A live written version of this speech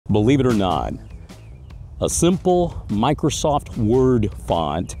Believe it or not, a simple Microsoft Word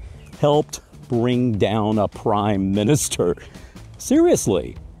font helped bring down a prime minister.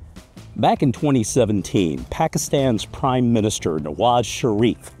 Seriously. Back in 2017, Pakistan's Prime Minister Nawaz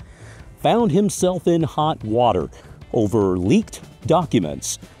Sharif found himself in hot water over leaked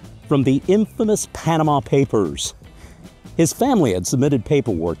documents from the infamous Panama Papers. His family had submitted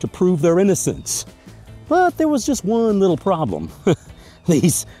paperwork to prove their innocence, but there was just one little problem.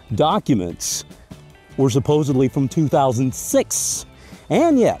 These documents were supposedly from 2006,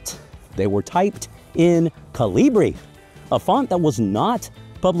 and yet they were typed in Calibri, a font that was not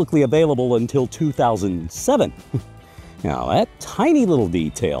publicly available until 2007. Now, that tiny little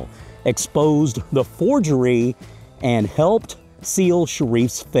detail exposed the forgery and helped seal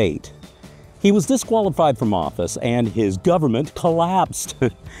Sharif's fate. He was disqualified from office and his government collapsed.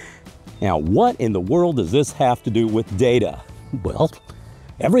 Now, what in the world does this have to do with data? Well,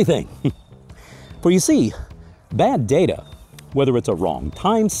 everything. For you see, bad data, whether it's a wrong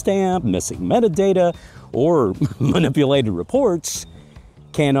timestamp, missing metadata, or manipulated reports,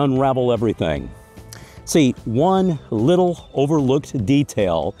 can unravel everything. See, one little overlooked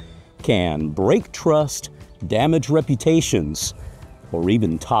detail can break trust, damage reputations, or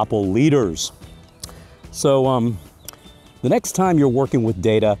even topple leaders. So, the next time you're working with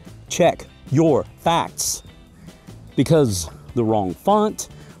data, check your facts. Because the wrong font,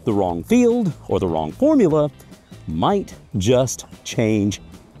 the wrong field, or the wrong formula might just change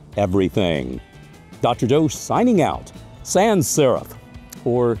everything. Dr. Joe signing out. Sans serif.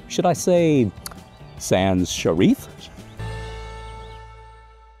 Or should I say, sans Sharif?